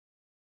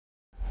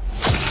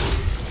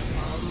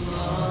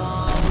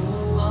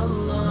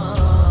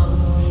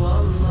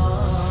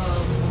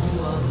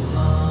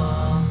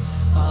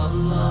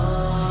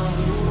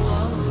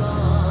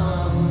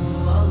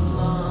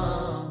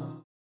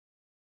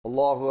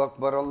الله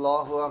أكبر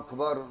الله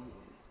أكبر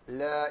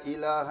لا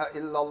إله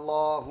إلا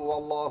الله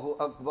والله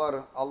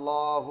أكبر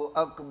الله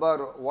أكبر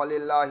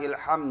ولله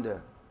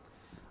الحمد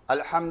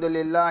الحمد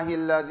لله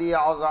الذي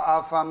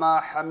عظف ما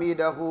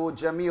حمده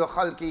جميع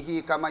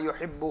خلقه كما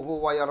يحبه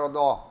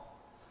ويرضاه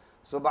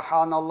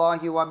سبحان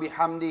الله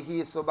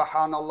وبحمده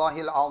سبحان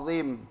الله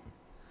العظيم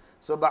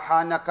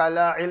سبحانك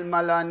لا علم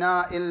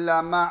لنا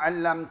إلا ما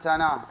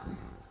علمتنا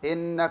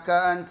إنك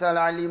أنت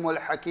العليم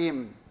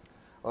الحكيم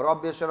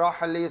رب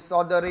اشرح لي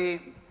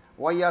صدري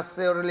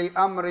ويسر لي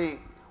أمري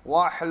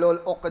واحلل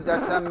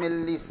عقدة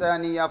من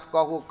لساني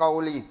يفقه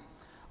قولي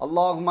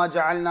اللهم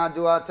اجعلنا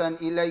دعاة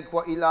إليك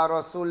وإلى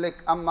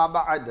رسولك أما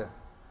بعد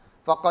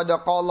فقد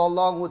قال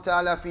الله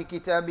تعالى في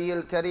كتابه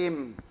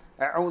الكريم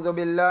أعوذ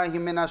بالله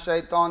من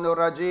الشيطان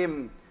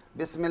الرجيم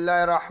بسم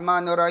الله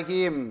الرحمن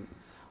الرحيم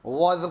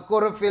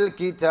واذكر في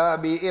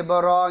الكتاب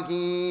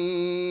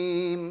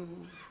إبراهيم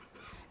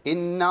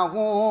إنه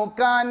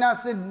كان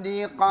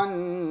صديقا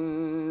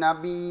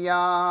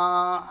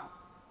نبيا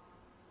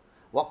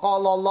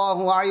وقال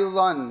الله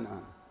أيضا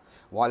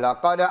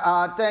ولقد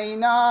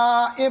آتينا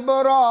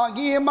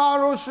إبراهيم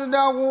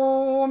رشده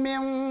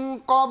من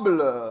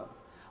قبل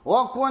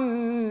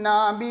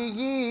وكنا به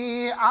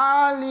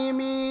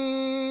عالمين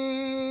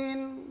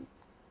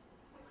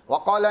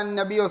وقال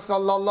النبي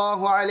صلى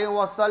الله عليه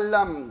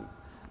وسلم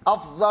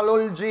أفضل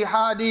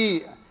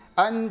الجهاد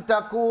أن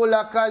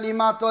تقول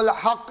كلمة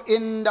الحق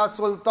عند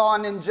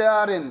سلطان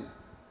جار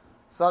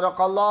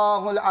صدق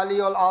الله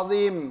العلي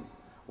العظيم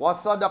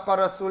وصدق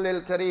رسول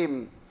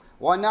الكريم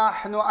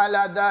ونحن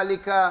على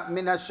ذلك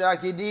من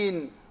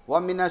الشاهدين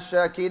ومن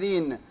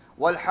الشاكرين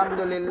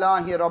والحمد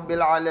لله رب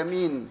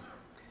العالمين.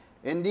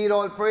 Indeed,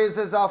 all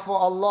praises are for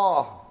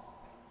Allah,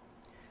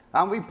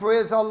 and we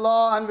praise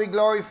Allah and we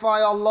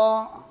glorify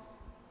Allah.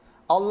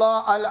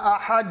 Allah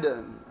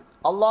Al-Ahad,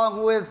 Allah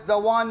who is the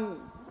one,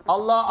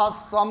 Allah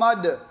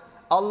As-Samad,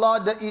 Allah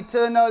the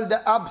eternal,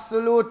 the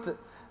absolute.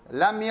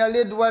 Lam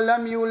yalid wa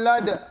lam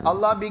yulad,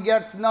 Allah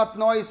begets not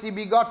nor is he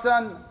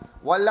begotten.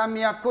 Wa lam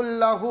yakul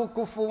lahu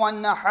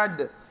kufuwan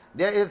ahad.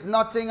 There is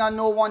nothing and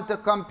no one to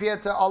compare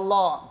to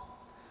Allah.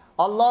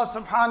 Allah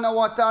subhanahu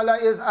wa ta'ala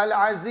is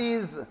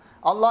Al-Aziz.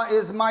 Allah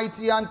is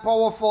mighty and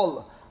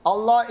powerful.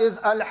 Allah is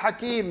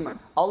Al-Hakim.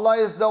 Allah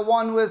is the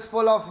one who is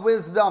full of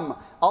wisdom.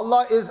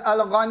 Allah is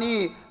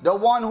Al-Ghani, the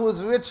one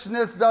whose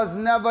richness does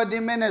never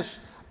diminish.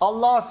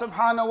 Allah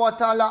subhanahu wa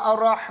ta'ala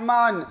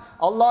Ar-Rahman,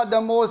 Allah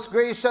the most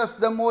gracious,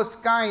 the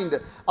most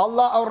kind.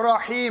 Allah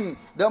Ar-Rahim,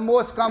 the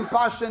most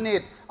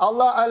compassionate.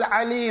 Allah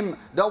Al-Alim,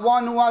 the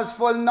one who has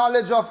full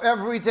knowledge of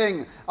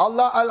everything.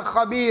 Allah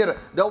Al-Khabir,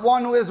 the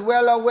one who is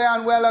well aware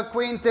and well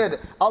acquainted.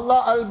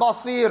 Allah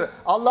Al-Basir,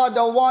 Allah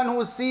the one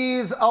who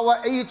sees our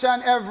each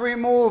and every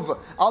move.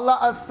 Allah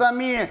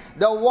Al-Sami',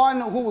 the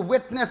one who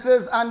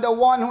witnesses and the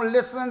one who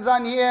listens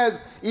and hears,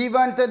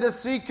 even to the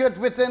secret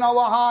within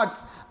our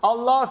hearts.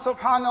 Allah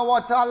subhanahu wa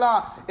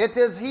ta'ala, it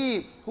is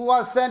He who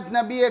has sent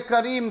Nabi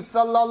Kareem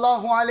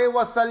sallallahu alayhi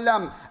wa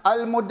sallam,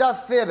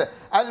 Al-Mudaththir,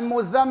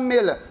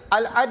 Al-Muzammil,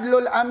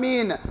 Al-Adl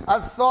Al-Amin,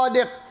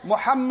 Al-Sadiq,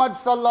 Muhammad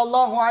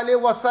sallallahu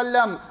alayhi wa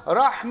sallam,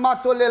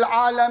 Rahmatul lil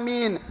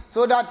Alameen,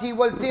 so that he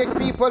will take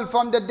people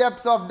from the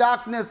depths of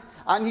darkness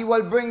and he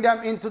will bring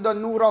them into the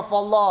nur of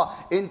Allah,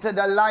 into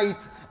the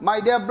light. My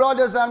dear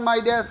brothers and my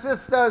dear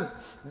sisters,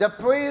 the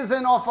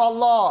praising of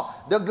Allah,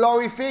 the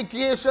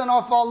glorification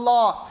of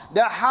Allah,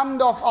 the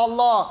hamd of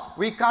Allah,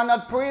 we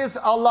cannot praise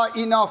Allah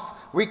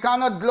enough. We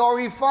cannot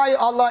glorify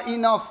Allah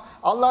enough.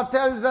 Allah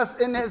tells us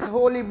in His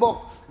holy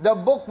book, the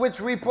book which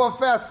we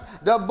profess,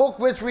 the book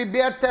which we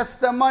bear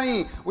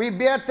testimony. We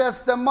bear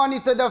testimony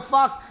to the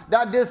fact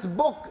that this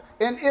book,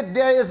 in it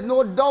there is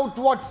no doubt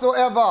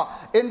whatsoever.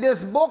 In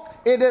this book,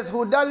 it is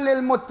Hudal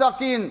lil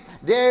Muttaqin.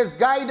 There is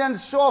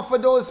guidance sure for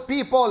those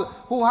people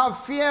who have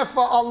fear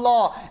for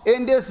Allah.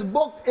 In this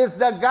book is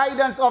the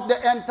guidance of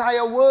the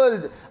entire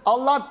world.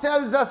 Allah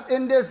tells us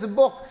in this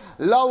book,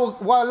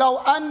 ولو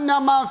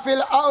أنما في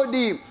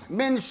الأرض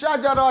من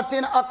شجرة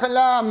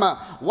أقلام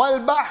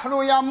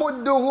والبحر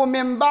يمده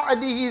من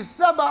بعده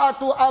سبعة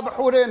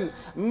أبحر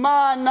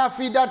ما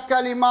نفدت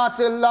كلمات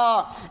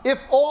الله.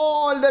 If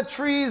all the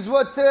trees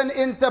were turned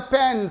into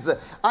pens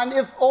and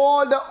if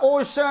all the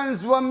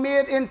oceans were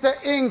made into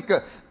ink,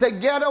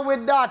 together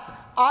with that,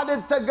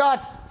 added to God,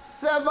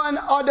 7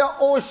 other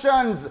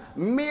oceans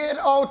made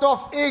out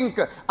of ink,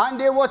 and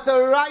they were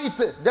to write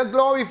the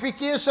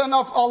glorification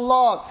of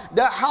Allah,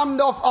 the hamd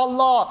of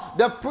Allah,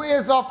 the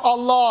praise of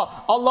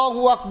Allah,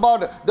 Allahu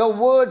Akbar. The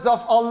words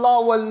of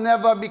Allah will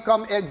never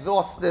become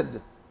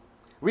exhausted.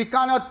 We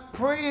cannot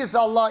praise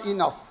Allah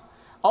enough.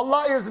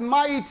 Allah is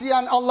mighty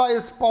and Allah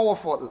is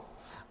powerful.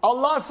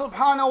 Allah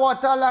subhanahu wa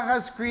ta'ala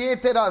has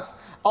created us.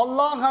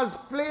 Allah has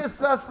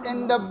placed us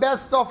in the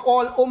best of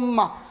all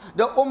ummah,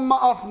 the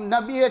ummah of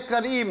Nabi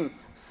Kareem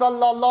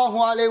sallallahu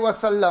alayhi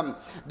wasallam,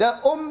 the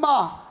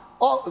ummah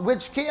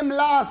which came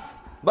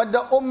last but the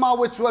ummah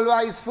which will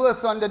rise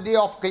first on the day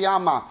of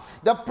Qiyamah.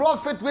 The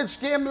prophet which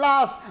came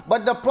last,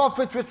 but the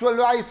prophet which will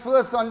rise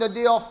first on the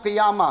day of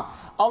Qiyamah.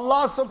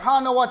 Allah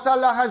subhanahu wa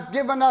ta'ala has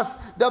given us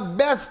the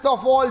best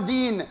of all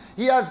deen.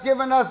 He has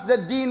given us the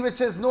deen which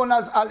is known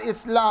as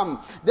Al-Islam.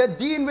 The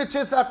deen which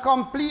is a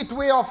complete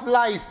way of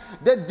life.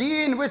 The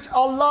deen which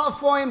Allah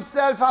for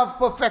himself have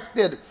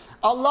perfected.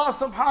 Allah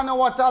subhanahu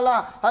wa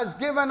ta'ala has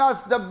given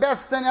us the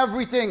best in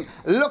everything.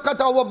 Look at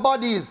our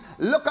bodies.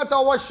 Look at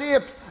our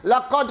shapes.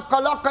 لَقَدْ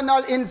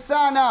خَلَقْنَا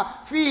الْإِنسَانَ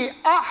فِي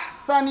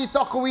أَحْسَنِ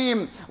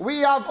تَقْوِيمٍ. We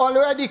have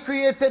already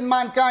created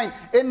mankind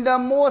in the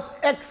most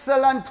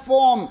excellent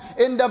form,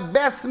 in the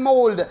best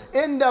mold,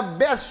 in the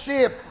best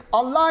shape.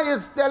 Allah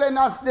is telling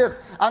us this.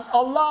 And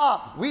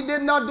Allah, we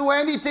did not do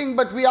anything,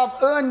 but we have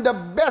earned the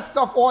best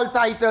of all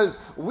titles.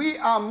 We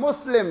are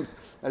Muslims.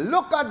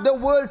 Look at the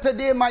world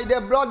today, my dear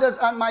brothers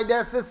and my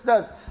dear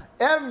sisters.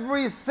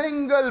 Every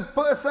single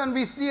person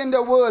we see in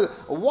the world,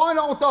 1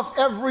 out of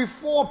every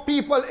 4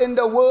 people in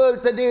the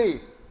world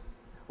today,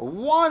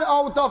 1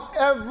 out of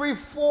every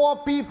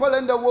 4 people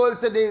in the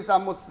world today is a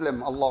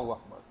Muslim. Allahu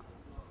Akbar.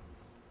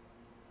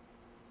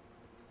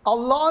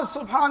 Allah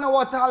subhanahu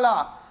wa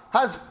ta'ala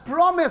has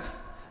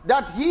promised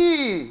that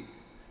He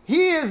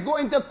is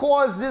going to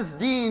cause this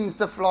deen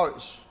to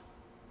flourish.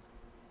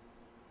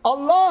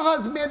 Allah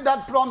has made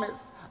that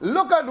promise.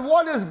 Look at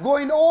what is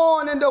going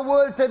on in the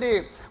world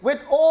today,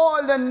 with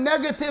all the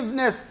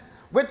negativeness,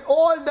 with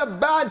all the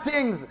bad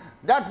things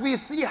that we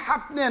see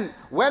happening,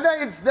 whether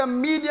it's the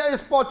media is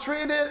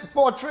portraying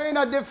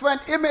a different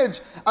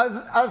image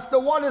as to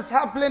what is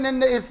happening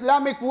in the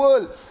Islamic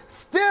world.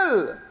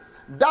 Still,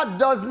 that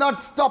does not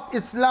stop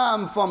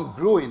Islam from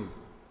growing.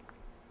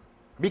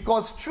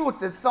 Because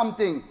truth is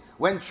something,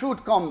 when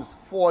truth comes,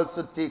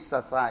 falsehood takes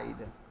aside.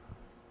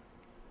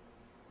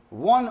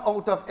 1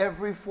 out of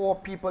every 4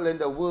 people in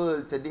the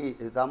world today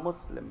is a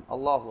Muslim.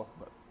 Allahu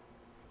Akbar.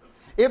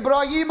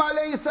 Ibrahim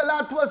alayhi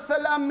salatu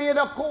wasalam made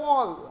a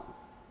call.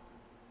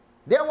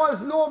 There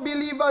was no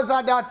believers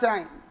at that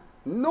time.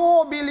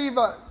 No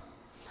believers.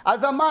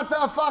 As a matter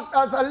of fact,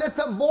 as a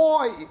little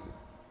boy,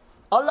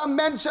 Allah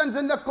mentions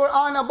in the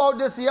Quran about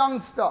this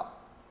youngster.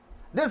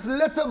 This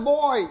little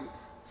boy,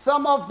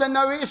 some of the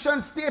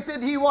narration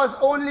stated he was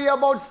only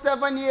about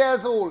 7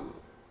 years old.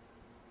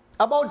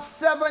 About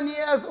 7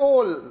 years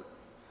old.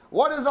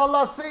 What is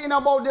Allah saying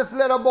about this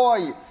little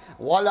boy?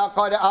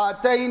 وَلَقَدْ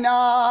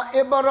آتَيْنَا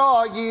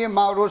إِبْرَاهِيمَ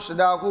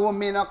رُشْدَهُ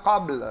مِنَ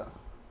قَبْلِ.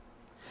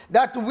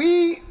 That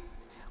we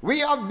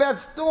have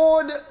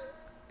bestowed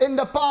in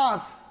the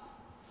past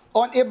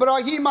on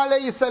Ibrahim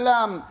alayhi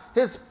salam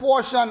his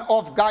portion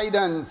of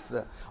guidance.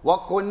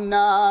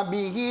 وَكُنَّا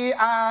بِهِ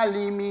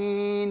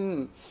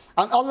عَالِمِينَ.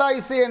 And Allah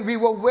is saying we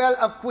were well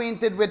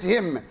acquainted with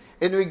him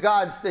in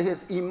regards to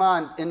his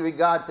iman, in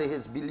regard to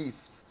his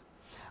beliefs.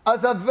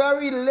 As a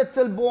very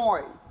little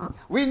boy,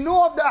 we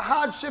know of the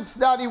hardships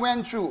that he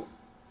went through.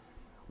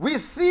 We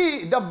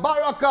see the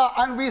barakah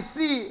and we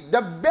see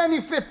the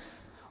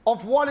benefits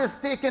of what is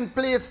taking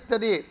place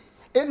today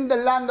in the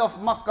land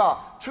of Makkah.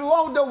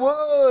 Throughout the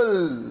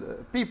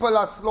world, people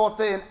are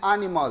slaughtering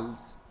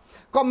animals,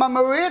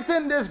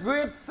 commemorating this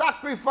great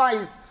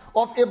sacrifice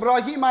of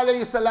Ibrahim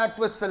alayhi salatu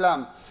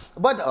wasalam.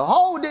 But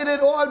how did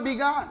it all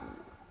begin?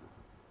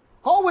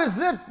 How is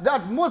it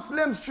that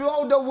Muslims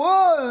throughout the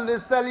world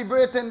is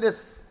celebrating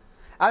this?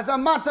 As a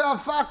matter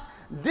of fact,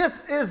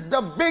 this is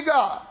the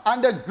bigger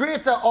and the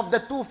greater of the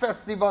 2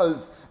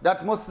 festivals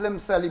that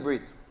Muslims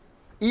celebrate.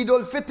 Eid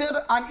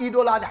Al-Fitr and Eid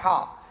Ul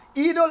Adha.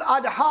 Eid Ul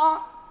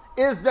Adha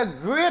is the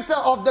greater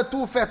of the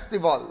 2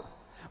 festivals,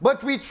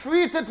 but we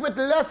treat it with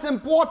less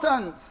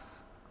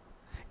importance.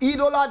 Eid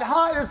Ul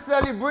Adha is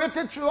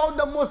celebrated throughout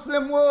the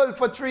Muslim world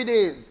for 3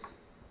 days.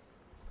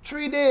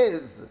 3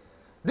 days.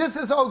 This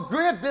is how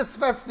great this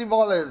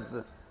festival is.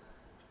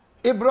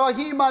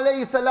 Ibrahim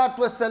alayhi salatu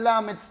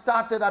wasalam, it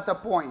started at a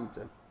point.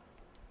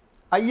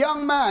 A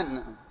young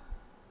man,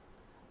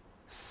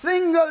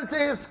 single to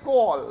his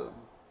call.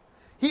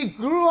 He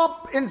grew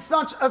up in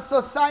such a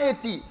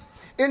society,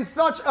 in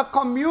such a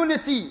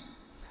community,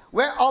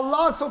 where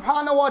Allah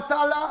subhanahu wa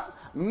ta'ala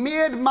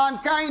made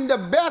mankind the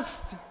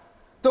best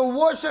to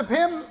worship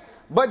him,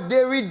 but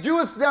they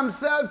reduced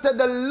themselves to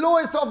the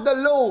lowest of the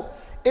low.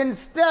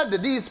 Instead,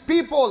 these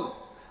people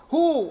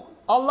who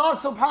Allah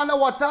subhanahu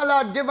wa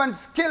ta'ala had given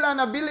skill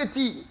and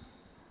ability,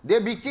 they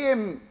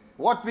became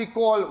what we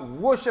call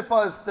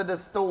worshippers to the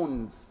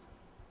stones.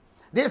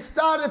 They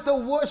started to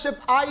worship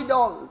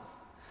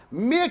idols,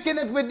 making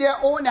it with their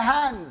own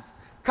hands,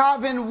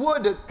 carving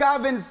wood,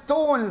 carving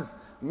stones,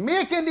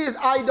 making these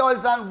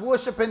idols and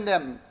worshipping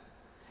them.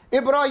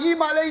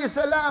 Ibrahim alayhi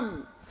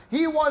salam,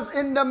 he was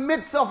in the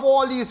midst of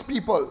all these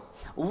people.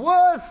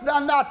 Worse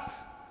than that,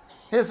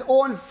 his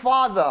own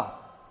father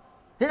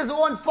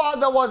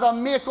was a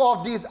maker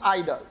of these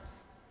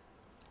idols.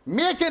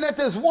 Making it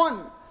is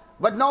one,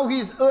 but now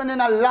he's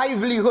earning a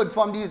livelihood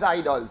from these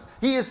idols.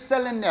 He is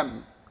selling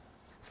them.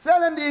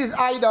 Selling these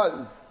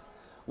idols.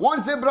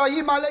 Once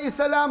Ibrahim alayhi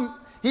salam,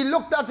 he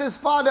looked at his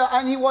father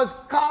and he was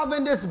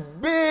carving this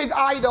big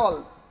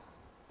idol.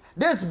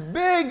 This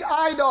big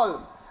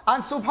idol.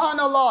 And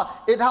subhanallah,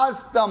 it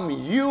has some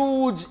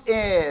huge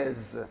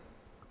ears.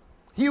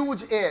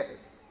 Huge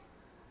ears.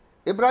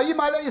 Ibrahim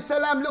alayhi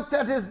salam looked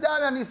at his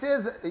dad and he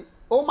says,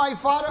 "Oh my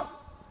father,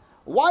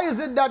 why is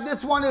it that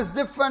this one is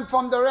different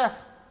from the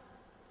rest?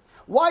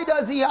 Why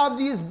does he have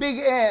these big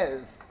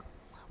ears?"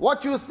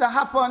 What used to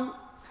happen,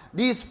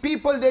 these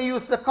people, they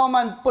used to come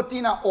and put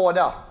in an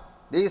order.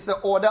 They used to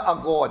order a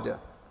god.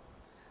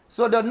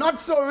 So the not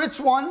so rich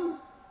one,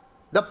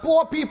 the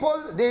poor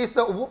people, they used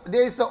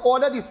to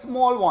order the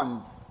small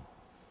ones.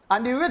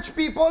 And the rich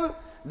people,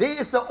 they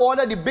used to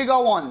order the bigger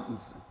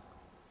ones.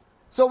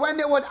 So when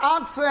they would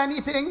ask for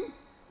anything,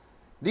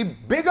 the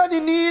bigger the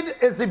need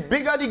is the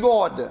bigger the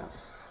god.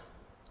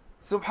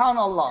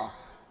 Subhanallah.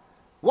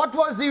 What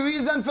was the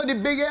reason for the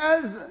big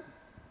ears?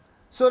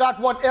 So that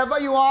whatever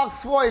you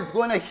ask for, it's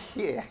going to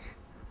hear.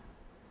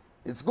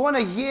 It's going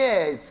to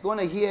hear. It's going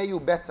to hear you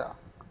better.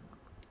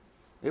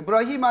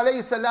 Ibrahim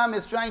alayhi salam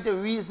is trying to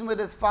reason with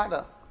his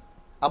father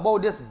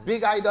about this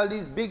big idol,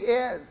 these big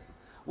ears.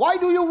 Why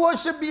do you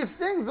worship these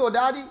things, oh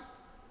daddy?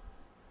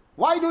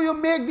 Why do you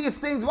make these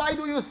things? Why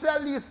do you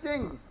sell these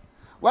things?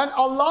 When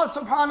Allah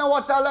subhanahu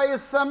wa ta'ala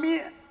is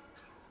Sami',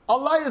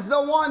 Allah is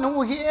the one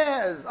who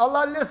hears,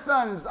 Allah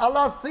listens,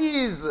 Allah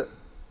sees.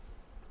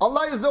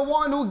 Allah is the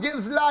one who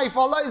gives life,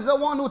 Allah is the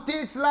one who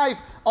takes life.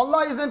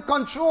 Allah is in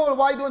control.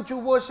 Why don't you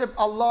worship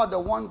Allah, the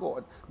one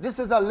God? This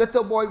is a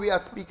little boy we are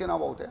speaking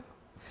about here.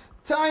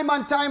 Time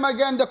and time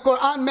again, the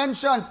Quran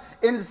mentions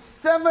in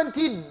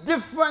 70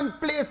 different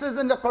places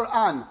in the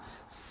Quran,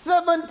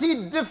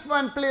 70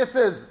 different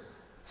places,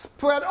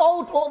 spread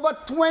out over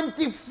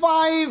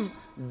 25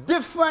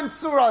 different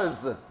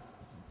surahs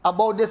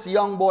about this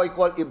young boy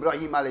called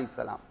Ibrahim alayhi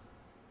salam.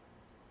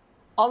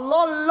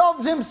 Allah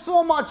loves him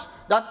so much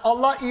that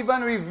Allah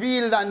even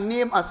revealed and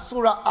named a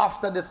surah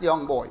after this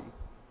young boy,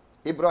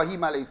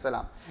 Ibrahim alayhi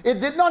salam.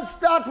 It did not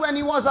start when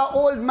he was an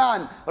old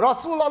man.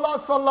 Rasulullah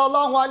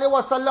sallallahu alayhi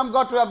wasallam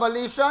got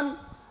revelation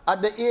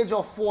at the age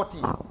of 40.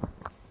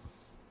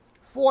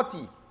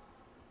 40.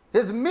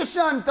 His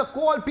mission to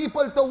call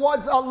people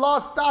towards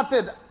Allah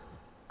started.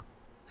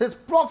 His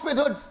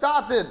prophethood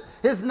started.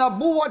 His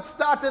nabuwwat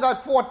started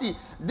at 40.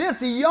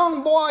 This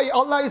young boy,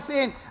 Allah is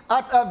saying,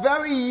 at a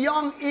very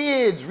young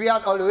age, we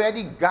had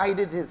already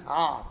guided his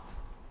heart.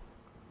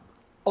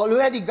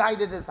 Already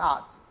guided his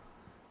heart.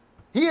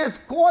 He is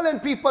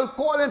calling people,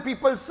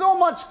 so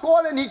much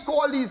calling, he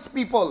called these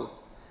people.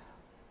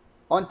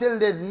 Until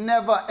they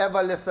never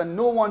ever listened.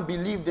 No one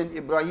believed in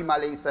Ibrahim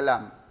alayhi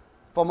salam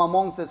from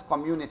amongst his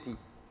community.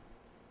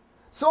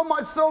 So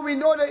much so we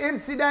know the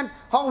incident,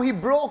 how he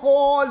broke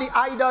all the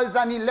idols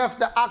and he left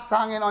the axe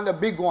hanging on the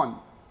big one.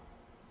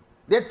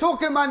 They took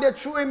him and they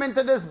threw him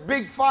into this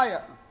big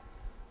fire.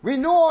 We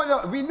know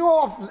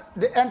of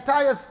the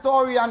entire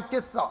story and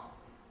qissa.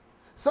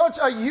 Such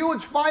a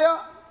huge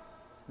fire,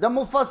 the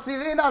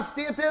Mufassirin has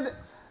stated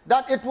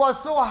that it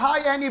was so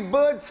high, any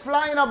birds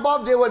flying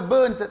above, they would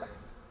burn to that.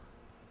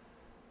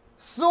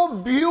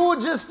 So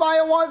huge this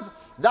fire was,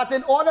 that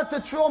in order to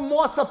throw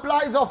more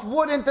supplies of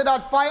wood into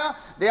that fire,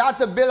 they had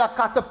to build a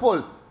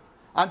catapult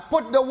and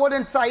put the wood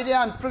inside there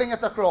and fling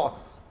it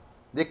across.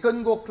 They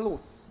couldn't go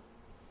close.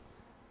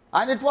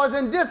 And it was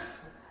in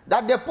this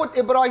that they put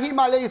Ibrahim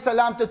alayhi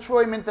salam to throw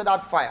him into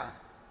that fire.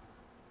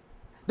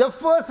 The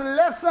first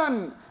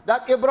lesson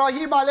that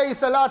Ibrahim alayhi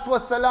salatu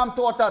wasalam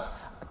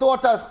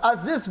taught us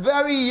at this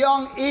very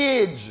young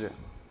age,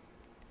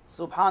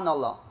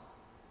 subhanallah,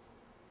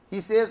 he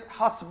says,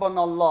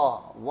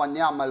 Hasbunallah wa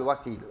ni'mal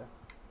wakil.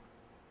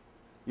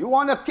 You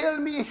want to kill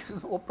me?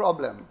 No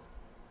problem.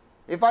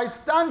 If I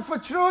stand for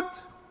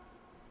truth,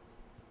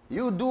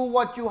 you do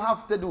what you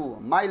have to do.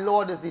 My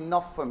Lord is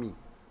enough for me.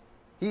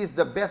 He is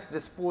the best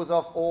disposer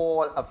of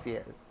all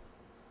affairs.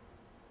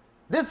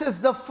 This is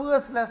the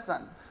first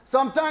lesson.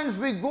 Sometimes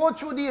we go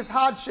through these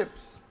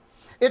hardships.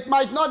 It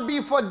might not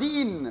be for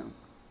deen.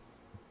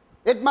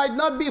 It might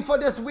not be for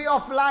this way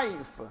of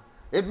life.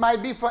 It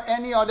might be for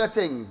any other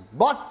thing.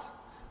 But,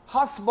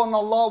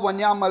 Hasbunallah wa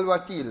ni'mal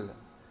wakil.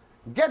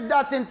 Get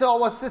that into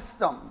our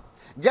system.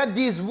 Get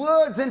these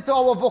words into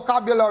our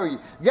vocabulary.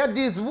 Get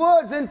these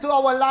words into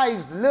our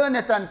lives. Learn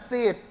it and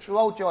say it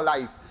throughout your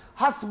life.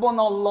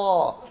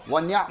 Hasbunallah wa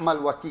ni'mal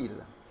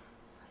wakil.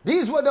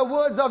 These were the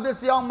words of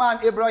this young man,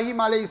 Ibrahim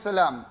alayhi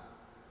salam.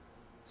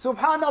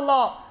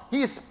 Subhanallah,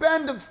 he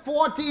spent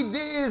 40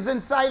 days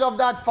inside of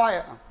that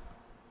fire.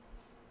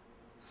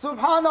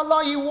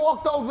 Subhanallah, he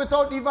walked out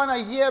without even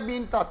a hair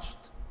being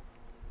touched.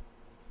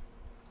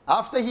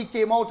 After he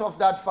came out of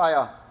that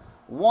fire,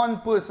 one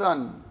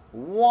person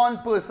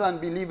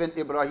believed in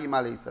Ibrahim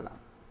alayhi salam.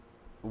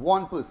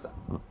 One person.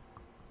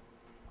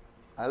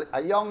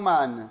 A young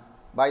man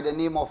by the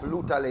name of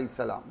Lut alayhi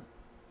salam.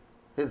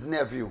 His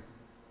nephew.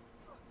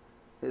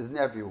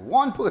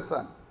 One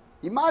person.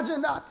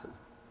 Imagine that.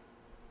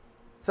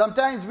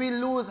 Sometimes we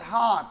lose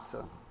heart.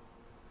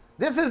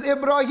 This is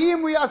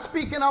Ibrahim we are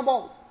speaking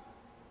about.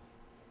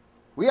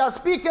 We are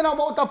speaking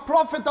about a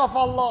prophet of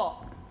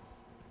Allah,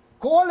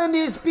 calling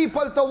these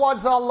people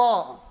towards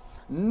Allah.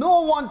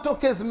 No one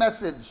took his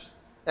message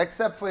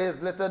except for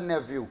his little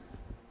nephew,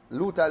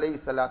 Lut alayhi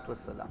salatu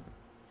wasalam.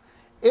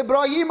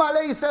 Ibrahim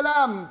alayhi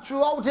salam,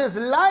 throughout his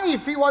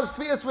life, he was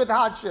faced with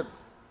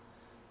hardships.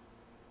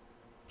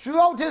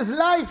 Throughout his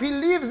life, he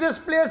leaves this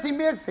place, he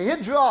makes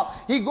hijrah,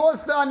 he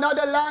goes to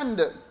another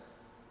land.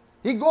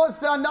 He goes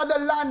to another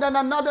land and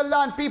another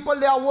land. People,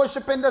 they are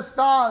worshipping the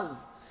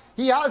stars.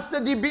 He has to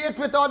debate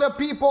with other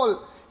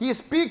people. He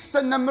speaks to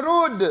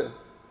Namrud,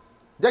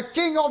 the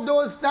king of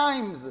those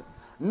times.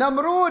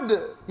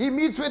 Namrud, he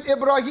meets with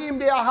Ibrahim.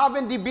 They are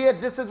having debate.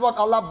 This is what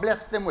Allah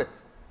blessed him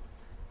with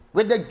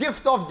the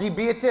gift of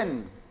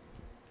debating,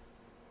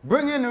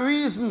 bringing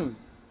reason,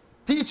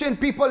 teaching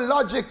people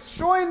logic,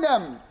 showing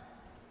them.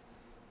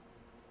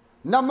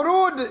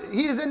 Namrud,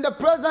 he is in the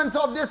presence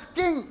of this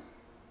king.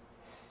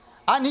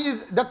 And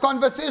the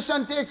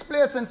conversation takes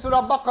place in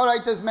Surah Baqarah,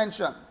 it is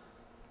mentioned.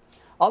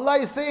 Allah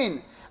is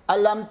saying,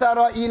 Alam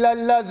tara ila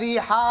alladhi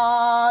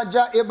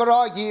haja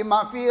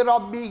Ibrahima fi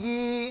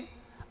rabbihi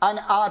an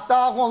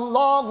atahu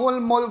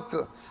Allahul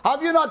mulk.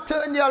 Have you not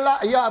turned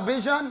your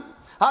vision?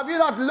 Have you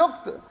not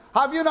looked?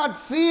 Have you not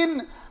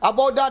seen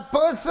about that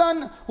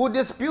person who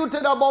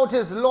disputed about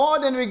his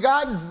Lord in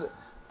regards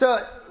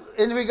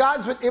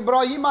with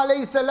Ibrahim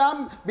alayhi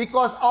salam?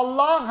 Because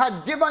Allah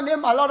had given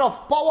him a lot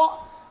of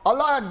power.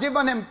 Allah had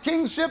given him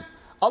kingship.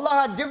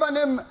 Allah had given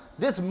him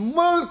this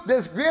mulk,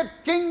 this great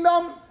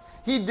kingdom.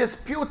 He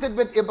disputed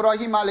with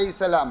Ibrahim alayhi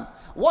salam.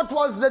 What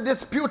was the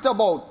dispute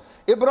about?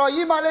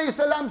 Ibrahim alayhi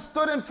salam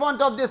stood in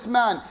front of this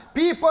man.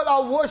 People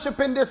are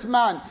worshipping this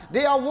man.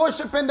 They are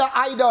worshipping the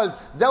idols.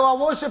 They are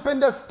worshipping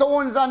the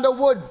stones and the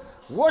woods.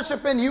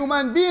 Worshipping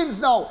human beings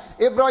now.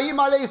 Ibrahim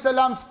alayhi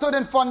salam stood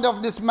in front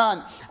of this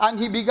man and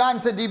he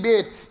began to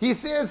debate. He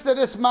says to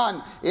this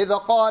man,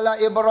 إِذَا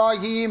قَالَ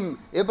Ibrahim.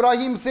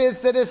 Ibrahim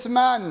says to this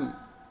man,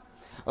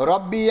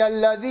 رَبِّيَ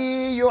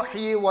الَّذِي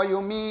يُحْيِي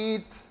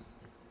وَيُمِيتُ.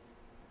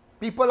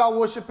 People are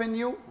worshipping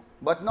you,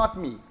 but not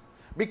me.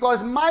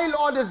 Because my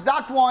Lord is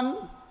that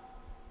one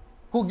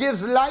who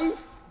gives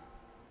life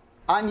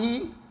and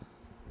he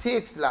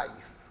takes life.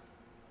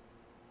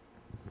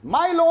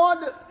 My Lord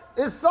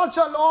is such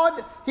a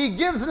Lord, he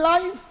gives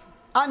life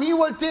and he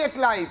will take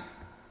life.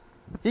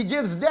 He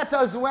gives death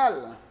as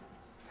well.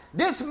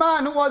 This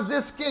man who was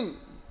this king,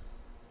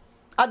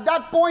 at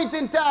that point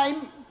in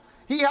time,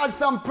 he had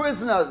some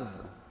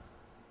prisoners.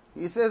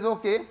 He says,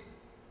 okay.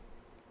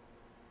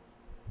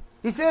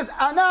 He says,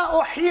 Ana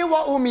uhyi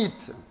wa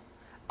umit.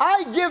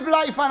 I give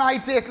life and I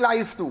take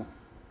life too.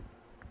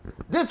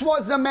 This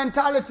was the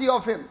mentality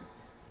of him.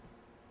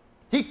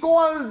 He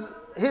calls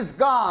his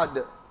guard,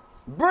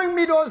 bring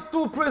me those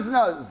two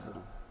prisoners.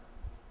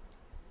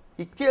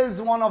 He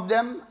kills one of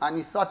them and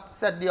he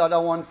set the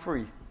other one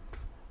free.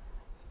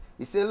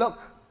 He said,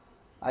 look,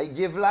 I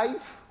give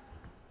life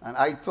and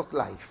I took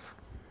life.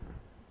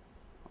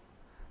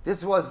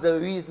 This was the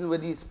reason with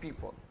these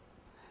people.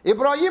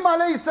 Ibrahim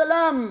alayhi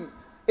salam,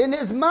 in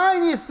his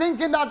mind, he's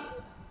thinking that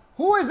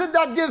who is it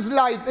that gives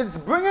life? It's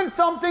bringing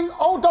something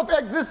out of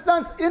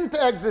existence into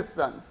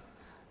existence.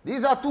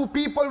 These are two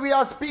people we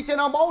are speaking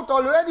about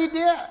already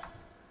there.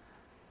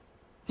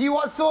 He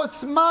was so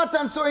smart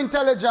and so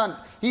intelligent.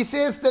 He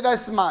says to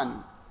this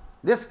man,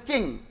 this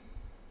king,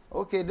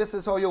 okay, this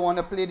is how you want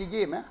to play the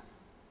game.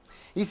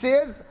 He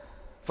says,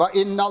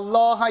 فَإِنَّ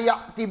اللَّهَ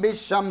يَأْتِ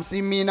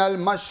بِالشَّمْسِ مِنَ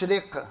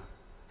الْمَشْرِقِ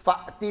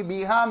فَأْتِ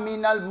بِهَا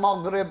مِنَ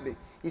الْمَغْرِبِ.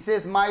 He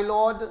says, my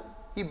Lord,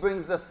 he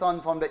brings the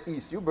sun from the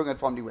east. You bring it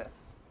from the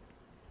west.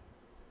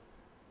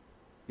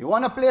 You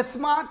want to play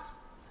smart?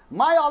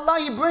 My Allah,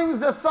 he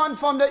brings the sun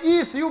from the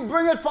east. You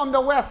bring it from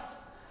the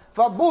west.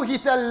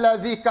 فَبُهِتَ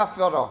الَّذِي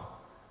كَفَرَ.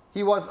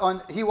 He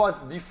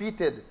was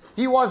defeated.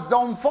 He was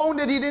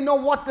dumbfounded. He didn't know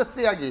what to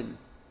say again.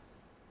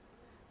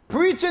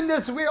 Preaching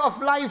this way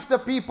of life to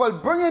people,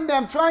 bringing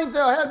them, trying to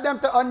help them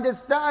to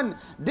understand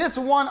this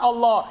one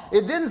Allah.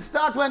 It didn't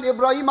start when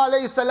Ibrahim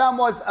alayhi salam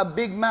was a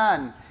big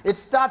man. It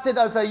started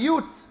as a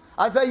youth,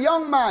 as a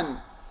young man.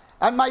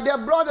 And my dear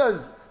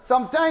brothers,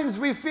 sometimes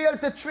we fail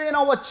to train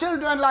our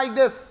children like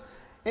this,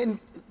 in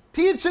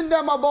teaching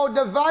them about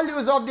the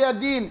values of their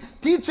deen,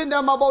 teaching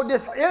them about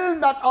this ilm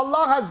that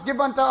Allah has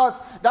given to us,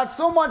 that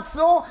so much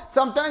so,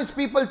 sometimes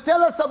people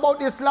tell us about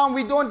Islam,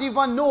 we don't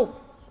even know.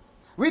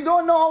 We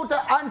don't know how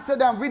to answer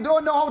them. We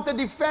don't know how to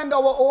defend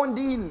our own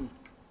deen.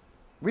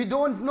 We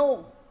don't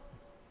know.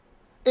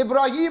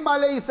 Ibrahim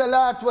alayhi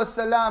salatu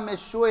wasalam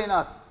is showing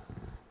us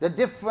the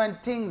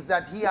different things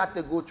that he had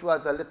to go through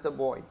as a little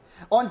boy,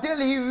 until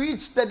he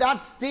reached to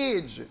that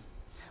stage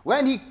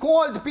when he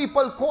called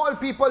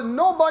people,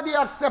 nobody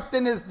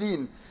accepting his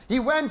deen. He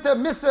went to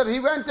Misr, he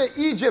went to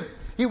Egypt,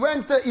 he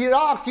went to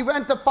Iraq, he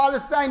went to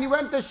Palestine, he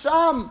went to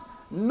Sham.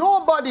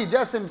 Nobody,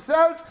 just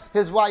himself,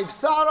 his wife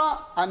Sarah,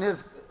 and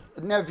his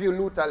nephew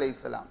Lut alayhi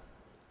salam.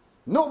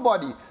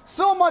 Nobody.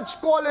 So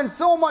much calling,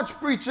 so much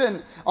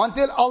preaching,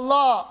 until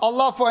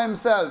Allah for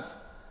himself.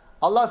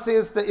 Allah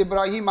says to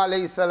Ibrahim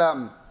alayhi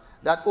salam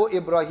that, O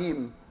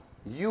Ibrahim,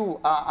 you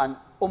are an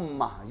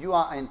ummah, you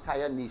are an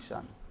entire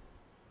nation.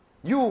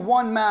 You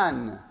one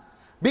man.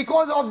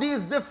 Because of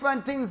these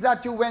different things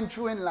that you went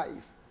through in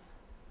life.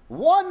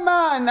 One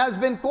man has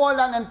been called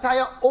an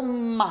entire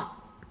ummah.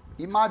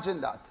 Imagine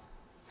that.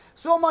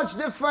 So much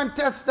different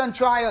tests and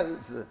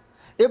trials.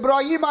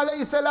 Ibrahim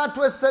alayhi salatu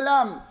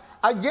wasalam,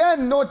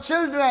 again no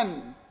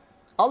children.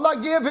 Allah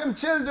gave him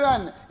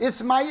children.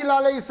 Ismail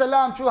alayhi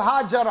salam through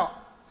Hajara.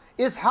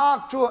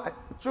 Ishaq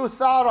through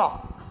Sarah.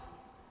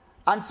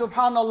 And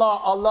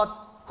subhanallah, Allah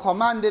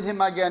commanded him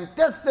again,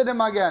 tested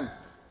him again.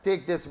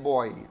 Take this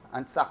boy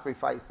and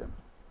sacrifice him.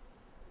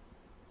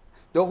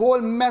 The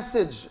whole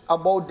message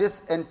about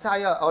this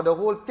entire, or the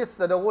whole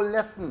qissa, the whole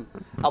lesson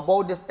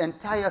about this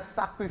entire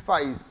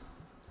sacrifice,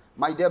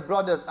 my dear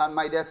brothers and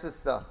my dear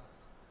sisters,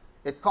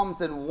 it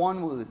comes in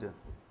one word.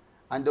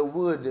 And the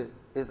word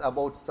is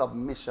about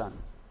submission.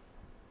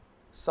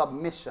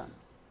 Submission.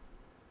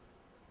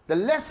 The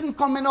lesson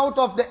coming out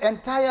of the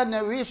entire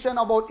narration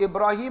about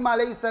Ibrahim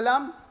alayhi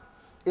salam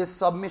is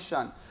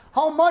submission.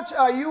 How much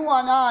are you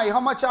and I,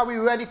 how much are we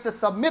ready to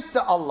submit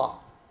to Allah?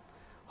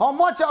 How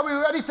much are we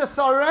ready to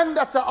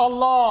surrender to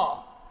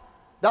Allah?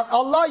 That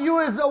Allah, you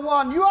is the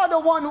one. You are the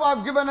one who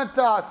have given it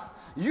to us.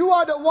 You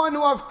are the one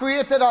who have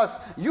created us.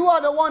 You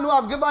are the one who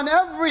have given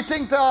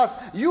everything to us.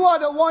 You are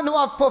the one who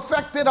have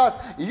perfected us.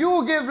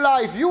 You give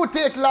life. You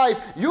take life.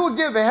 You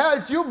give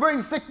health. You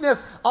bring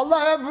sickness.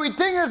 Allah,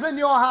 everything is in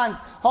your hands.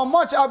 How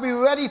much are we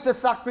ready to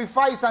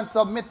sacrifice and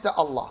submit to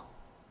Allah?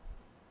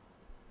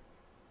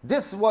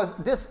 This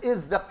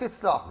is the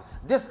qissa.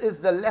 This is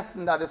the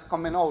lesson that is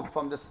coming out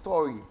from the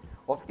story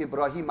of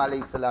Ibrahim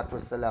alayhi salatu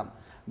wasalam.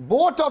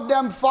 Both of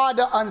them,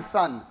 father and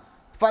son.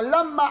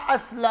 فَلَمَّا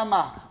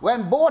أَسْلَمَ,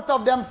 when both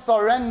of them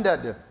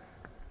surrendered.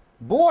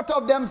 Both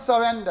of them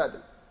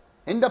surrendered.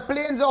 In the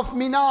plains of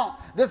Mina,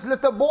 this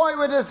little boy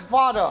with his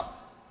father.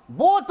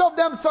 Both of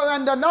them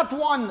surrendered, not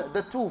one,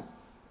 the two.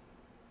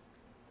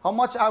 How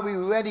much are we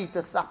ready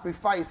to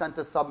sacrifice and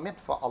to submit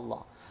for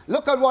Allah?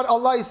 Look at what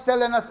Allah is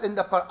telling us in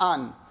the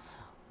Quran.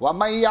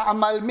 وَمَن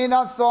يَعْمَلْ مِنَ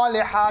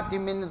الصَّالِحَاتِ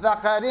مِنْ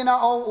ذَكَرٍ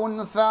أَوْ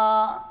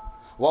أُنْثَى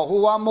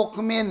وَهُوَ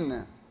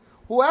مُؤْمِنٌ.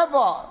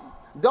 Whoever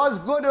does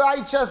good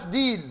righteous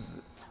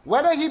deeds,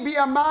 whether he be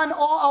a man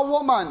or a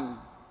woman,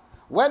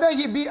 whether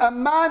he be a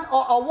man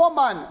or a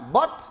woman,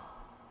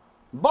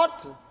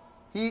 but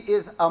he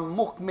is a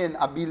mu'min,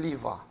 a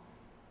believer.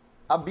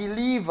 A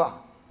believer.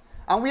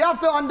 And we have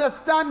to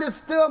understand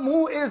this term,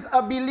 who is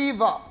a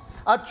believer?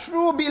 A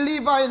true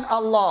believer in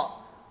Allah.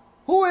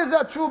 Who is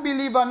a true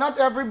believer? Not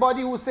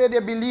everybody who say they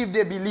believe,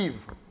 they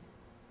believe.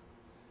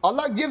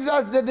 Allah gives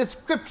us the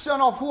description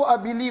of who a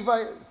believer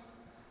is.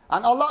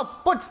 And Allah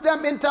puts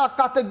them into a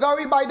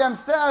category by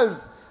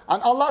themselves.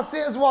 And Allah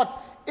says what?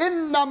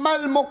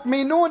 إِنَّمَا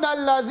الْمُؤْمِنُونَ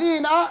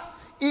الَّذِينَ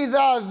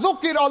إِذَا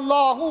ذُكِرَ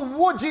اللَّهُ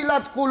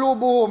وُجِلَتْ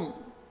قُلُوبُهُمْ.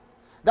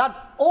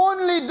 That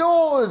only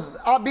those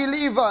are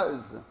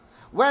believers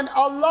when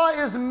Allah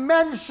is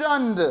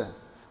mentioned,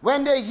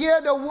 when they hear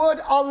the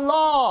word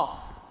Allah,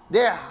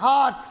 their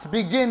hearts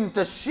begin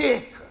to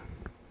shake.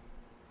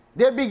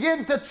 They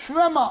begin to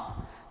tremor.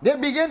 They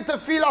begin to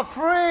feel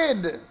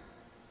afraid.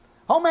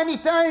 How many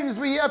times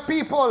we hear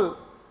people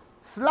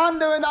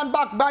slandering and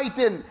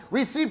backbiting?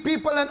 We see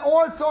people in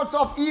all sorts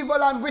of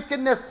evil and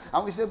wickedness.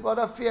 And we say,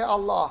 brother, fear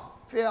Allah.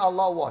 Fear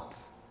Allah what?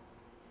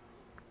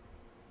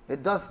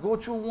 It does go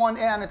through one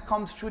ear and it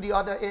comes through the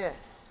other ear.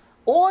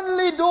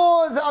 Only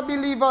those are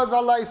believers,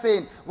 Allah is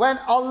saying. When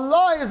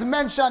Allah is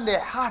mentioned, their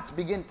hearts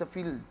begin to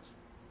feel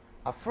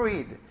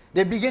afraid.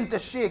 They begin to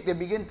shake. They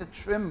begin to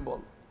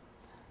tremble.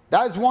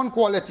 That is one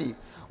quality.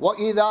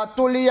 وَإِذَا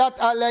تُلِيَتْ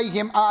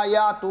عَلَيْهِمْ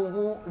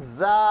آيَاتُهُ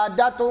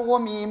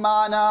زَادَتُهُمْ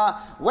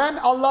إِيمَانًا. When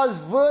Allah's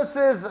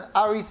verses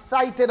are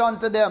recited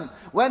unto them,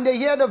 when they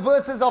hear the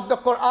verses of the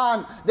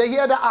Quran, they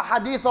hear the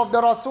ahadith of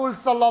the Rasul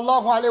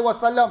sallallahu alaihi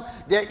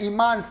wasallam, their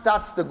iman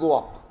starts to go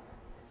up.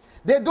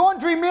 They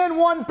don't remain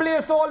one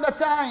place all the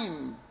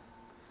time.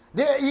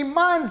 Their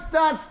iman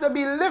starts to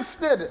be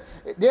lifted.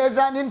 There's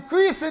an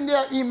increase in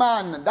their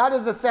iman. That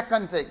is the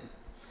second thing.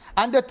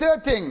 And the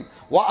third thing,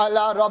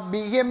 وَعَلَىٰ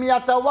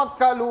رَبِّهِمْ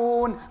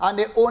يَتَوَكَّلُونَ. And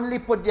they only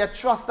put their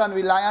trust and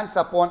reliance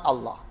upon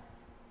Allah.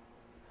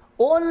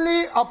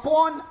 Only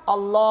upon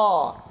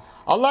Allah.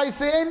 Allah is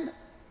saying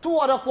two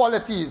other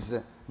qualities.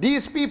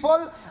 These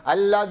people,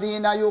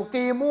 الَّذِينَ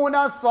يُقِيمُونَ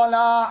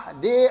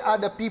الصَّلَاةَ. They are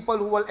the people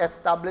who will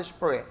establish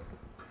prayer.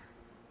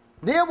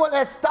 They will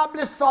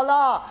establish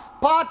salah.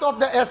 Part of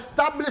the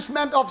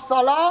establishment of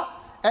salah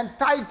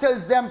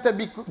entitles them to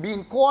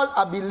being called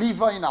a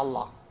believer in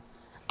Allah.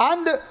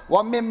 And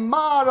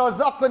وَمِمَّا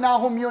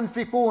رَزَقْنَاهُمْ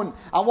يُنْفِقُونَ.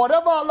 And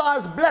whatever Allah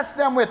has blessed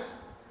them with,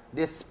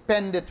 they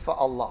spend it for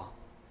Allah.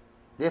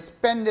 They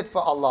spend it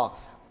for Allah.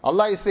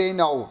 Allah is saying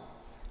now,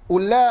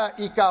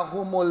 أُولَٰئِكَ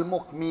هُمُ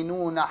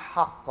الْمُؤْمِنُونَ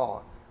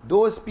حَقًّا.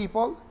 Those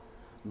people,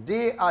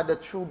 they are the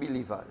true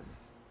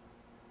believers.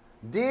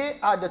 They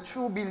are the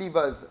true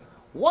believers.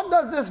 What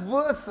does this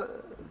verse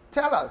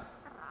tell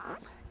us?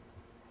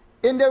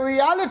 In the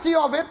reality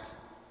of it,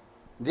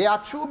 they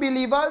are true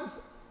believers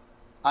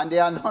and they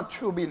are not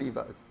true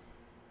believers.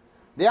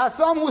 There are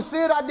some who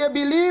say that they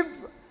believe.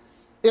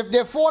 If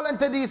they fall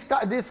into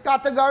this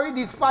category,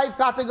 these 5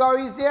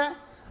 categories here,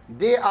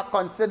 they are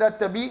considered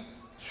to be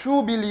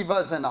true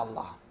believers in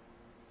Allah.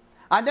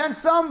 And then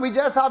some, we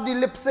just have the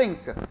lip sync.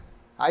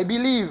 I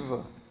believe.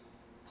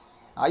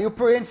 Are you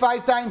praying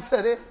 5 times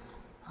a day?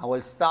 I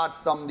will start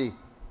someday.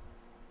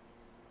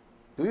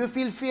 Do you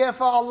feel fear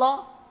for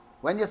Allah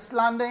when you're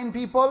slandering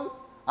people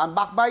and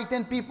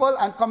backbiting people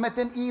and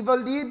committing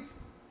evil deeds?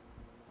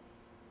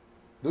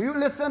 Do you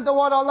listen to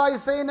what Allah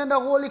is saying in the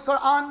Holy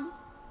Quran?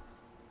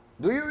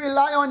 Do you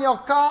rely on your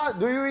car?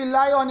 Do you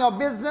rely on your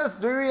business?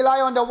 Do you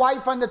rely on the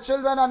wife and the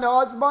children and the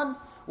husband?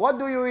 What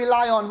do you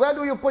rely on? Where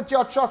do you put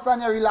your trust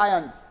and your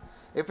reliance?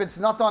 If it's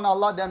not on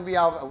Allah, then we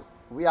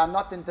are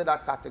not into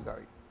that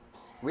category.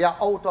 We are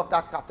out of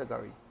that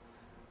category.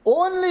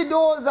 Only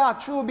those are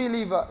true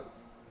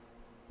believers.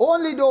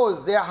 Only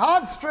those. Their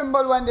hearts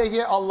tremble when they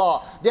hear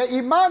Allah. Their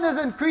iman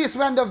is increased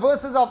when the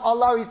verses of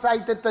Allah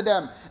recited to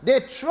them.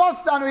 They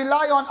trust and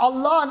rely on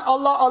Allah and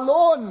Allah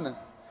alone.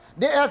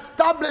 They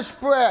establish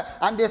prayer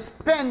and they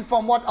spend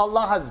from what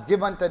Allah has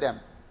given to them.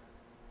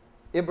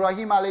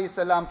 Ibrahim alayhi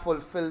salam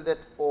fulfilled it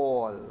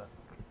all.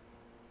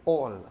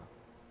 All.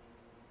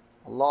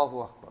 Allahu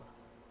Akbar.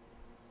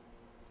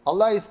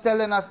 Allah is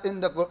telling us in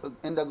the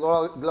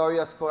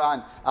glorious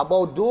Quran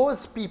about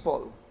those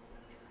people.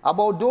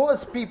 About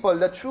those people,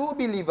 the true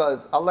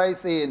believers. Allah is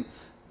saying,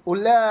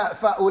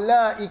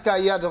 فَأُولَٰئِكَ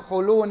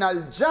يَدْخُلُونَ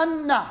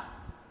الْجَنَّةِ.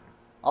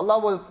 Allah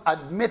will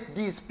admit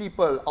these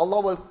people.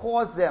 Allah will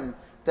cause them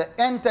to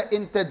enter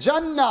into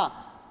Jannah.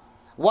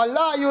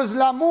 وَلَا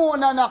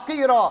يُظْلَمُونَ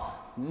نَقِيرًا.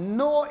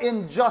 No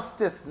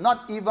injustice,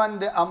 not even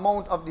the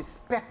amount of the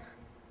speck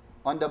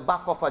on the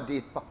back of a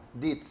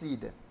date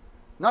seed.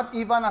 Not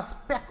even a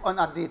speck on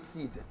a date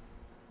seed.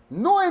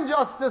 No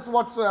injustice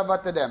whatsoever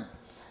to them.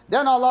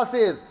 Then Allah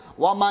says,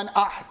 وَمَنْ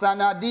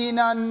أَحْسَنَ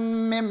دِينًا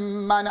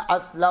مِمَّنْ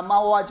أَسْلَمَ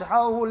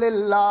وَجْهَهُ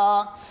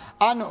لِلَّهِ.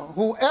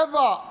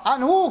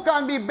 And who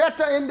can be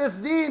better in this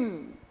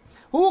deen?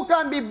 Who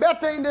can be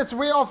better in this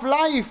way of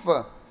life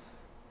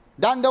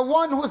than the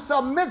one who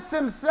submits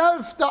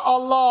himself to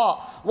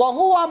Allah?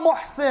 وَهُوَ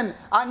مُحْسِنٌ.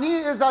 And he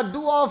is a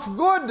doer of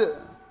good.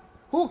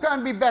 Who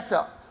can be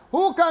better?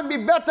 Who can be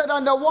better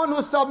than the one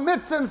who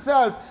submits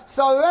himself,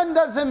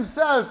 surrenders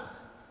himself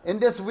in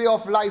this way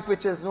of life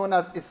which is known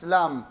as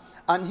Islam?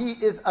 And he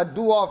is a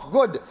doer of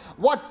good.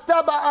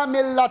 وَاتَّبَعَ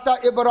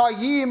مِلَّةَ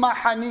إِبْرَاهِيمَ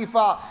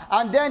حَنِيفًا.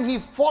 And then he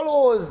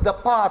follows the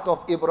path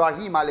of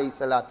Ibrahim alayhi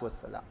salatu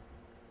wasalam.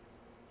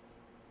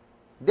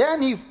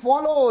 Then he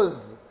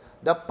follows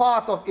the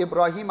path of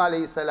Ibrahim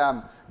alayhi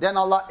salam. Then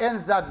Allah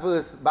ends that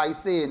verse by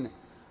saying,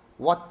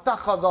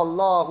 وَاتَّخَذَ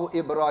اللَّهُ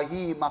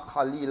إِبْرَاهِيمَ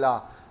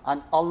خَلِيلًا.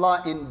 And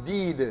Allah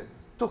indeed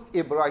took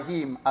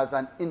Ibrahim as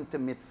an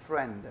intimate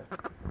friend.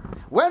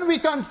 When we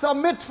can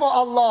submit for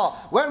Allah,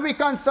 when we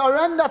can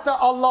surrender to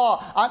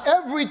Allah, and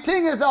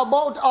everything is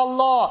about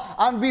Allah,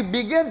 and we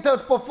begin to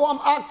perform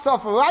acts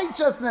of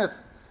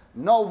righteousness,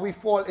 now we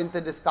fall into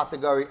this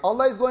category.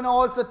 Allah is going to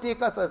also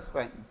take us as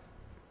friends.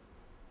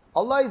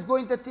 Allah is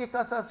going to take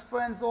us as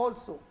friends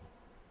also.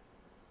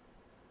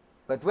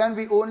 But when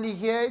we only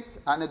hear it,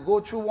 and it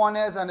go through one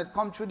ears and it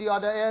come through the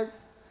other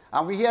ears,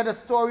 and we hear the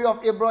story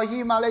of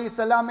Ibrahim alayhi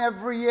salam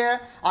every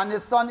year, and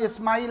his son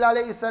Ismail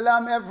alayhi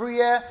salam every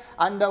year,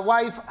 and the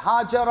wife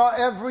Hajara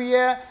every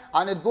year,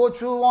 and it go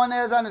through one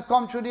ear and it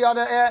come through the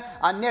other ear,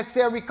 and next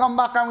year we come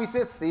back and we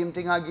say, same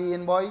thing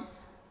again, boy.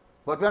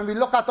 But when we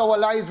look at our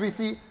lives, we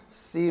see,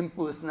 same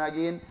person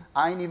again.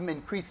 I ain't even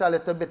increase a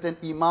little bit in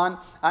Iman.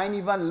 I ain't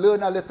even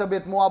learn a little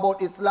bit more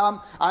about Islam.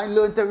 I ain't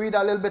learn to read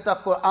a little bit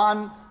of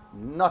Quran.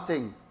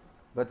 Nothing.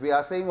 But we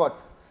are saying what?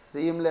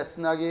 Same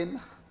lesson again.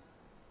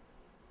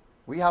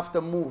 We have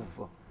to move.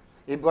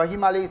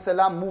 Ibrahim alayhi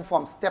salam moved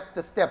from step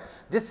to step.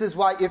 This is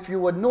why, if you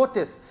would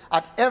notice,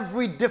 at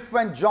every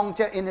different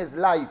juncture in his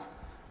life,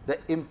 the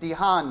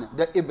imtihan,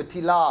 the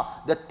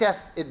ibtila, the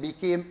test, it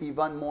became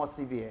even more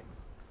severe.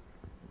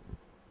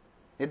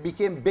 It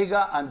became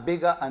bigger and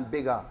bigger and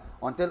bigger,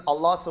 until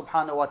Allah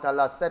subhanahu wa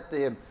ta'ala said to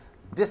him,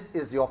 this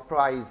is your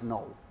prize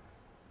now.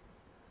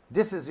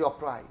 This is your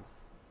prize.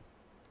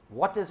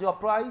 What is your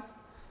prize?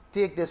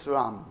 Take this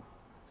ram.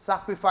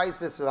 Sacrifice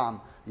this ram.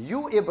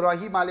 You,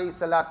 Ibrahim alayhi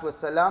salatu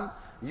wasalam,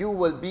 you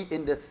will be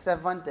in the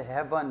 7th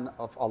heaven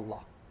of Allah.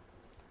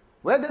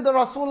 Where did the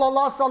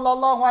Rasulullah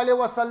sallallahu alayhi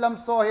wasallam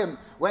saw him?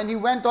 When he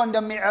went on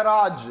the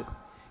Mi'raj,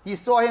 he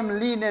saw him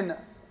leaning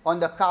on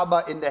the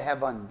Kaaba in the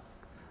heavens.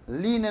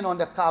 Leaning on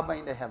the Kaaba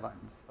in the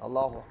heavens.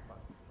 Allahu Akbar.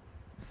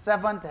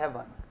 7th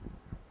heaven.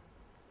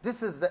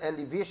 This is the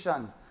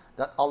elevation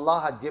that Allah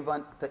had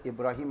given to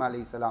Ibrahim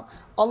alayhi salam.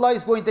 Allah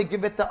is going to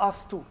give it to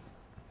us too.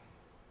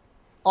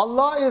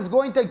 Allah is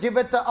going to give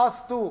it to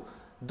us too.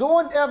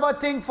 Don't ever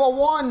think for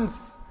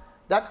once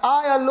that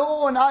I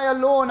alone,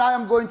 I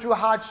am going through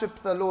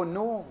hardships alone.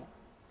 No.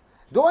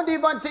 Don't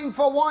even think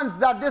for once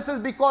that this is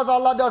because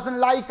Allah doesn't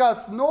like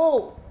us.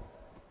 No.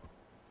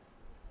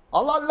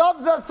 Allah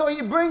loves us, so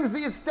He brings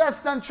these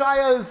tests and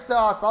trials to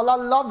us.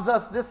 Allah loves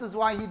us. This is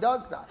why He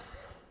does that.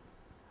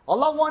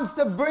 Allah wants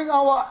to bring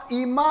our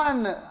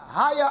iman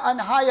higher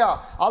and higher.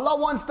 Allah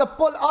wants to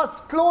pull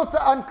us closer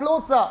and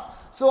closer.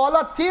 So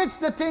Allah takes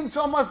the things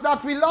from us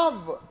that we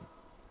love.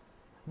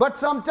 But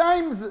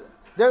sometimes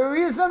The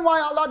reason why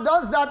Allah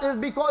does that is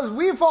because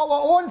we, for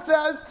our own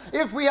selves,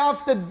 if we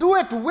have to do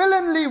it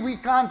willingly,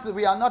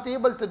 we are not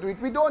able to do it.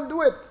 We don't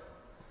do it.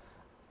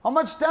 How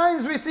much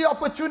times we see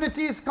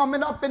opportunities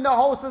coming up in the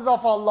houses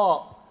of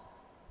Allah.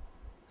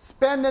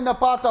 Spend in the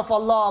path of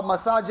Allah. A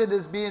masjid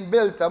is being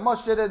built. A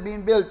masjid is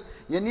being built.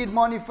 You need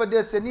money for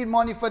this. You need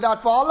money for that.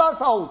 For Allah's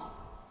house.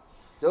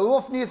 The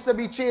roof needs to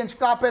be changed.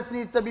 Carpets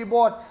needs to be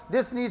bought.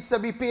 This needs to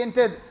be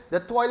painted. The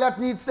toilet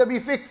needs to be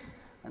fixed.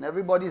 And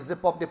everybody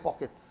zip up their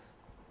pockets.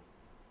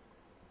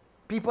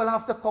 People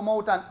have to come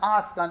out and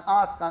ask and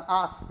ask and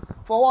ask.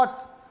 For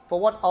what? For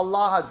what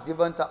Allah has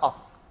given to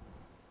us.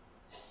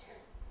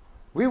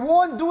 We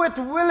won't do it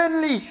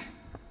willingly.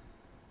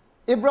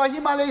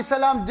 Ibrahim alayhi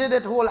salam did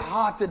it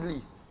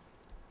wholeheartedly.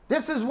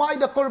 This is why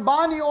the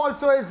Qurbani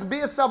also is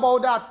based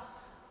about that.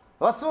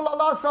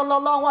 Rasulullah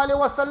sallallahu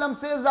alayhi wasallam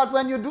says that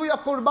when you do your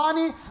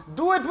Qurbani,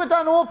 do it with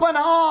an open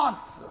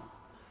heart.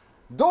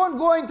 Don't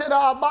go into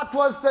the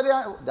abattoirs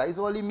today. That is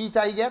only meat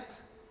I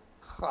get.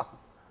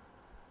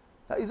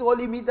 That is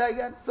only meat I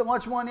get. So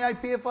much money I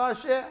pay for a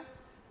share.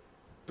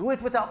 Do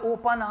it with an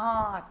open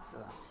heart.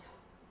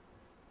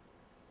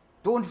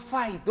 Don't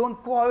fight, don't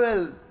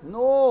quarrel.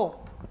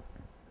 No.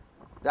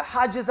 The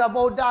Hajj is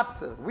about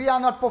that. We are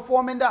not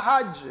performing the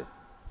Hajj.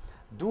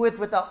 Do it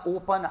with an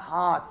open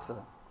heart.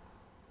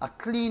 A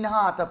clean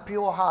heart, a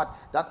pure heart.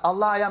 That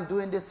Allah, I am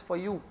doing this for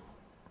you.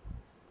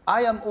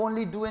 I am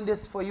only doing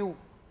this for you.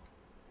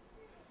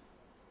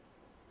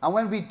 And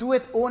when we do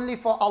it only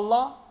for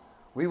Allah,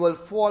 we will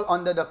fall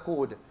under the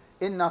code.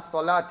 Inna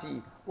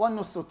salati wa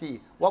nusuki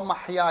wa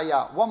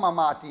mahyaya wa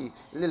mamati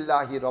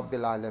lillahi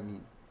rabbil alameen.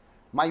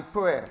 My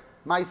prayer,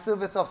 my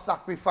service of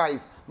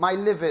sacrifice, my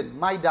living,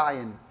 my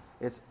dying,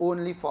 it's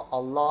only for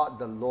Allah,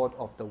 the Lord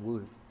of the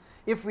worlds.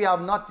 If we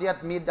have not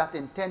yet made that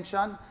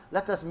intention,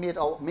 let us make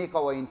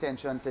our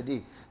intention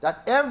today. That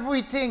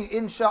everything,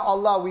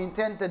 inshallah, we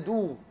intend to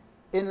do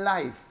in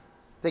life,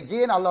 to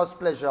gain Allah's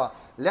pleasure,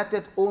 let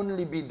it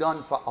only be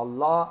done for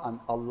Allah and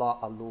Allah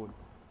alone.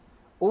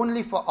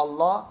 Only for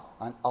Allah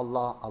and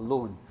Allah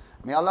alone.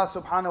 May Allah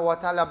subhanahu wa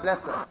ta'ala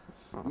bless us.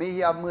 May He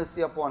have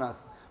mercy upon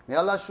us. May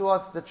Allah show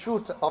us the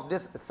truth of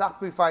this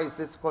sacrifice,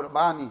 this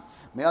Qurbani.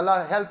 May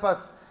Allah help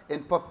us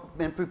in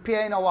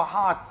preparing our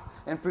hearts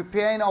and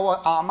preparing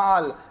our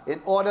amal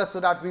in order so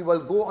that we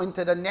will go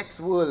into the next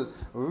world,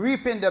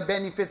 reaping the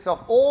benefits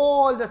of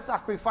all the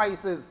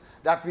sacrifices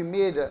that we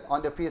made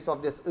on the face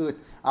of this earth.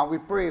 And we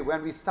pray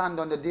when we stand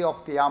on the day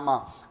of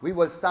Qiyamah, we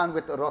will stand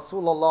with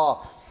Rasulullah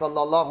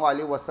sallallahu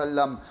alaihi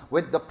wasallam,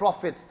 with the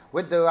prophets,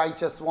 with the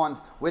righteous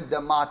ones, with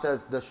the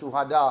martyrs, the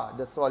shuhada,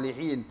 the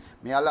salihin.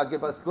 May Allah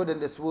give us good in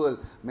this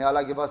world. May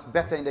Allah give us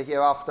better in the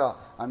hereafter.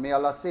 And may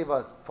Allah save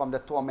us from the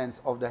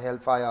torments of the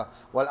hellfire.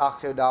 Wal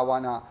akhir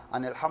da'wana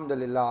and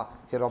alhamdulillahi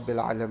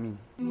rabbil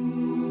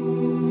alameen.